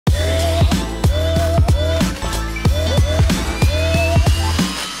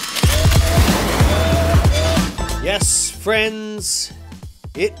friends.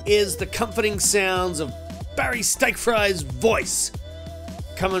 It is the comforting sounds of Barry Steak Fry's voice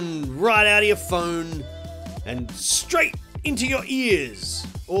coming right out of your phone and straight into your ears,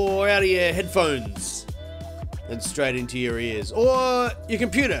 or out of your headphones and straight into your ears, or your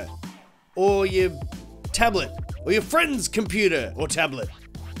computer, or your tablet, or your friend's computer or tablet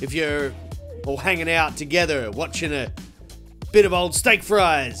if you're all hanging out together watching a bit of old steak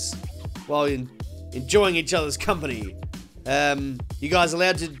fries while enjoying each other's company. You guys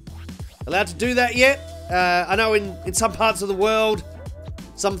allowed to do that yet? I know in some parts of the world,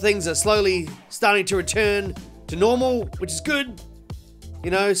 some things are slowly starting to return to normal, which is good. You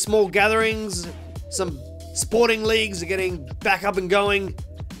know, small gatherings, some sporting leagues are getting back up and going.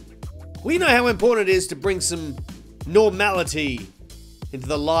 We know how important it is to bring some normality into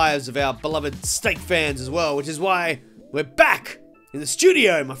the lives of our beloved steak fans as well, which is why we're back in the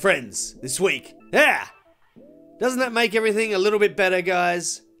studio, my friends, this week. Yeah! Doesn't that make everything a little bit better,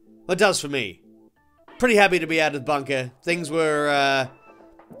 guys? Well, it does for me. Pretty happy to be out of the bunker. Things were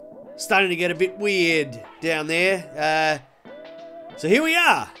starting to get a bit weird down there. So here we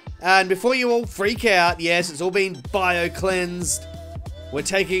are. And before you all freak out, yes, it's all been bio-cleansed. We're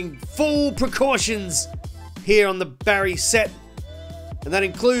taking full precautions here on the Barry set. And that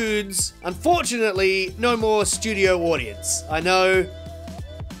includes, unfortunately, no more studio audience. I know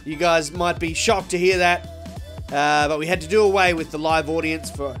you guys might be shocked to hear that. But we had to do away with the live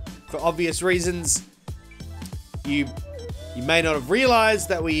audience for obvious reasons. You may not have realized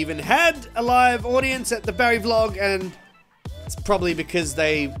that we even had a live audience at the Barry vlog, and it's probably because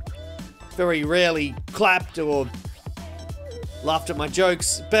they very rarely clapped or laughed at my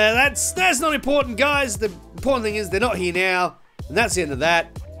jokes. But that's not important, guys. The important thing is they're not here now, and that's the end of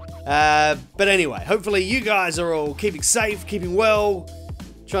that. But anyway, hopefully you guys are all keeping safe, keeping well,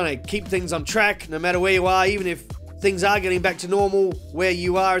 trying to keep things on track no matter where you are, even if things are getting back to normal where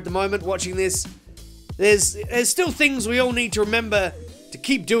you are at the moment watching this. There's still things we all need to remember to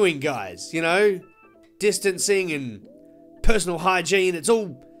keep doing, guys, you know? Distancing and personal hygiene, it's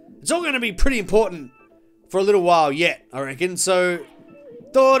all going to be pretty important for a little while yet, I reckon. So,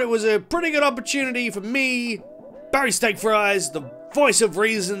 thought it was a pretty good opportunity for me, Barry Steak Fries, the voice of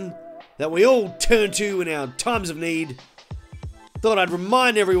reason that we all turn to in our times of need. Thought I'd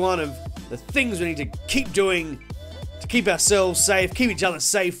remind everyone of the things we need to keep doing to keep ourselves safe, keep each other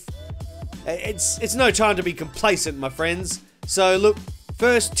safe. It's no time to be complacent, my friends. So look,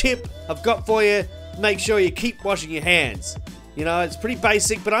 first tip I've got for you, make sure you keep washing your hands. You know, it's pretty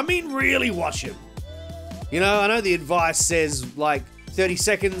basic, but I mean really wash them. You know, I know the advice says like 30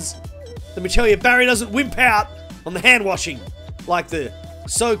 seconds. Let me tell you, Barry doesn't wimp out on the hand washing like the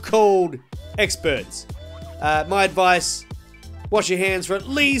so-called experts. My advice, wash your hands for at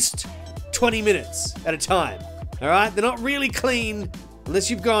least 20 minutes at a time. Alright? They're not really clean unless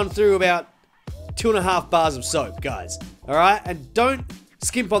you've gone through about 2.5 bars of soap, guys. Alright? And don't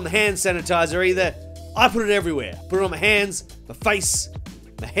skimp on the hand sanitizer either. I put it everywhere. Put it on my hands, my face,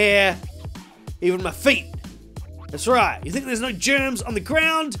 my hair, even my feet. That's right. You think there's no germs on the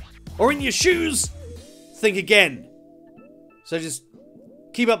ground or in your shoes? Think again. So just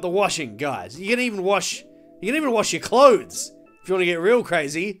keep up the washing, guys. You can even wash your clothes if you want to get real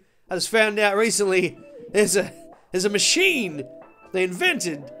crazy. I just found out recently there's a machine they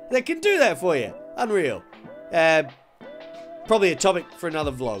invented that can do that for you. Unreal. Probably a topic for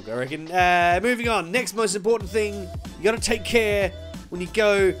another vlog, I reckon. Moving on. Next most important thing, you got to take care when you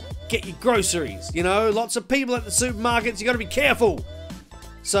go get your groceries. You know, lots of people at the supermarkets. You got to be careful.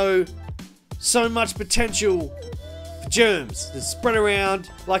 So much potential for germs to spread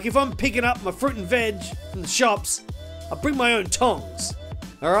around. Like if I'm picking up my fruit and veg from the shops, I bring my own tongs.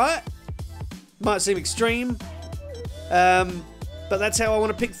 All right? Might seem extreme. But that's how I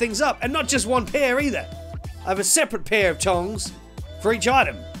want to pick things up. And not just one pair either. I have a separate pair of tongs for each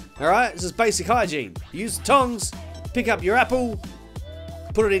item. Alright? This is basic hygiene. Use the tongs, pick up your apple,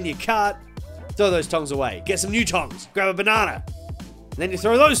 put it in your cart, throw those tongs away. Get some new tongs. Grab a banana. And then you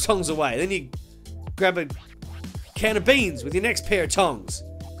throw those tongs away. Then you grab a can of beans with your next pair of tongs.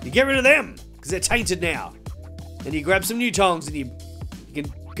 You get rid of them, because they're tainted now. Then you grab some new tongs and you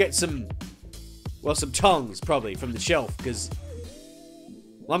can get some tongs probably from the shelf, because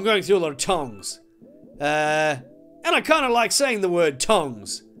I'm going through a lot of tongs. And I kind of like saying the word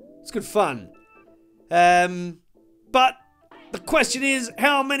tongs. It's good fun. But the question is,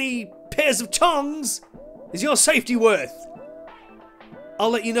 how many pairs of tongs is your safety worth? I'll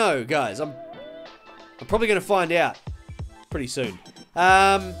let you know, guys. I'm probably going to find out pretty soon.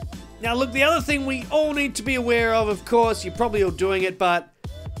 Now, look, the other thing we all need to be aware of course, you're probably all doing it, but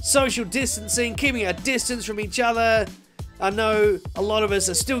social distancing, keeping our distance from each other, I know a lot of us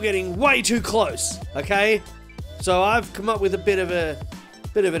are still getting way too close, okay? So I've come up with a bit of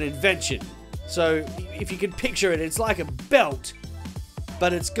an invention. So if you can picture it, it's like a belt,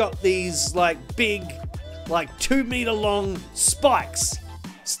 but it's got these like big, like 2-meter long spikes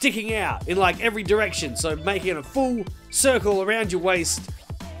sticking out in like every direction. So making a full circle around your waist,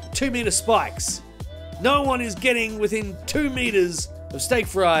 2-meter spikes. No one is getting within 2 meters of steak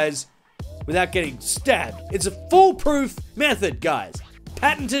fries without getting stabbed. It's a foolproof method, guys.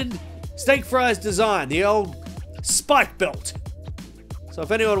 Patented steak fries design, the old spike belt. So if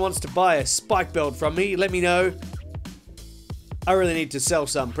anyone wants to buy a spike belt from me, let me know. I really need to sell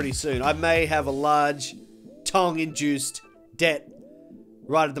some pretty soon. I may have a large Tong-induced debt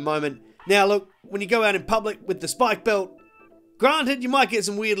right at the moment. Now look, when you go out in public with the spike belt, granted you might get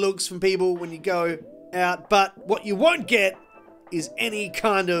some weird looks from people when you go out, but what you won't get is any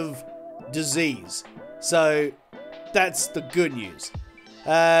kind of disease. So that's the good news.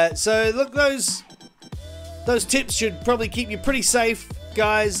 So look, those tips should probably keep you pretty safe,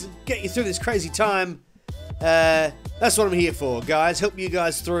 guys, get you through this crazy time. That's what I'm here for, guys. Help you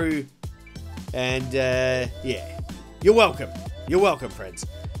guys through. And yeah, you're welcome. You're welcome, friends.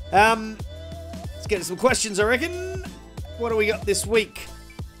 Let's get to some questions, I reckon. What do we got this week?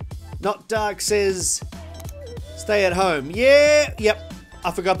 Not Dark says, stay at home. Yeah, yep,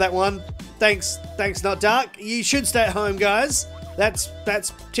 I forgot that one. Thanks, Not Dark. You should stay at home, guys. That's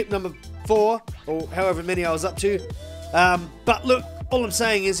tip number 4, or however many I was up to. But look, all I'm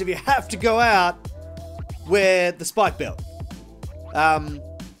saying is if you have to go out, wear the spike belt. And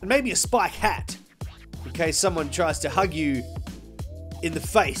maybe a spike hat, in case someone tries to hug you in the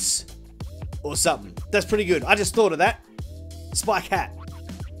face or something. That's pretty good. I just thought of that. Spike hat.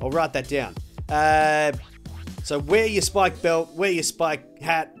 I'll write that down. So wear your spike belt, wear your spike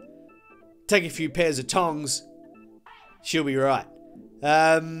hat, take a few pairs of tongs. She'll be right.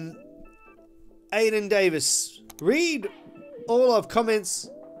 Aiden Davis. Read all of comments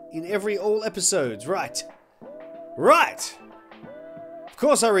in all episodes. Right. Right. Of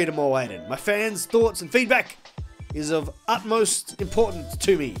course I read them all, Aiden. My fans' thoughts and feedback is of utmost importance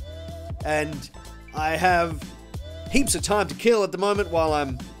to me. And I have heaps of time to kill at the moment while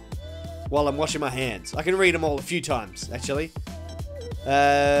I'm washing my hands. I can read them all a few times, actually.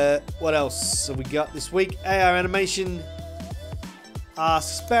 What else have we got this week? AR Animation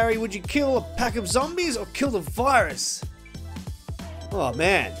asks, Barry, would you kill a pack of zombies or kill the virus? Oh,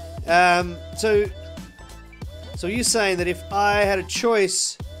 man. So you're saying that if I had a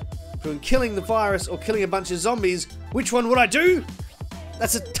choice between killing the virus or killing a bunch of zombies, which one would I do?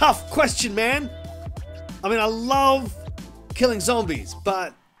 That's a tough question, man. I mean, I love killing zombies,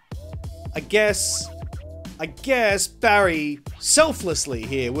 but I guess Barry, selflessly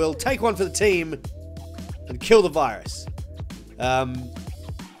here, will take one for the team and kill the virus. I'll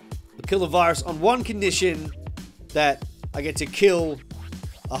kill the virus on one condition, that I get to kill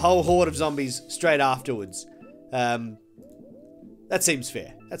a whole horde of zombies straight afterwards. That seems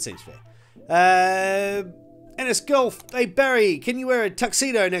fair. That seems fair. NS Golf. Hey, Barry, can you wear a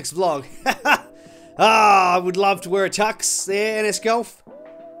tuxedo next vlog? I would love to wear a tux there, NS Golf.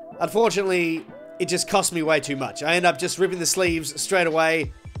 Unfortunately, it just cost me way too much. I end up just ripping the sleeves straight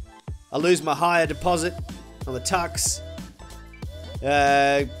away. I lose my higher deposit on the tux.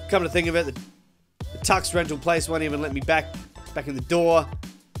 Come to think of it, the tux rental place won't even let me back in the door.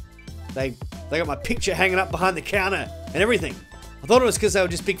 They got my picture hanging up behind the counter and everything. I thought it was because they were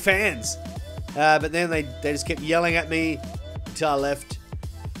just big fans. But then they just kept yelling at me until I left.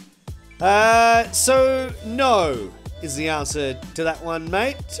 So no is the answer to that one,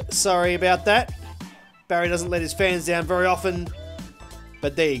 mate. Sorry about that. Barry doesn't let his fans down very often.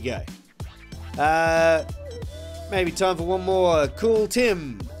 But there you go. Maybe time for one more. Cool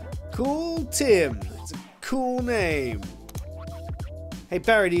Tim. Cool Tim. It's a cool name. Hey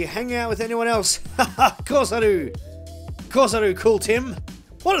Barry, do you hang out with anyone else? Of course I do. Of course I do, Cool Tim.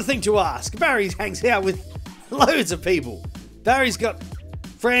 What a thing to ask. Barry hangs out with loads of people. Barry's got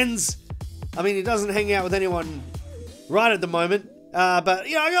friends. I mean, he doesn't hang out with anyone right at the moment. But,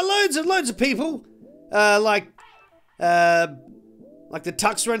 you know, I got loads of people. Like the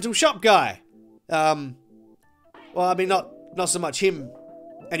tux rental shop guy. Well, I mean, not so much him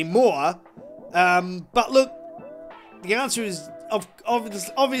anymore. But look, the answer is,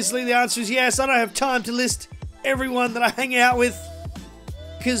 obviously the answer is yes. I don't have time to list everyone that I hang out with,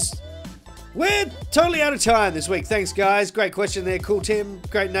 because we're totally out of time this week. Thanks, guys. Great question there. Cool Tim.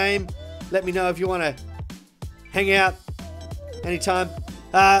 Great name. Let me know if you want to hang out anytime.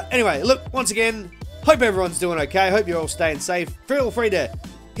 Anyway, look, once again, hope everyone's doing okay. Hope you're all staying safe. Feel free to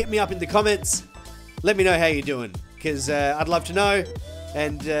hit me up in the comments. Let me know how you're doing. because I'd love to know.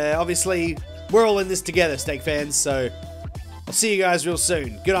 And obviously, we're all in this together, steak fans, so I'll see you guys real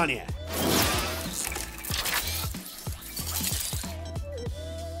soon. Good on ya.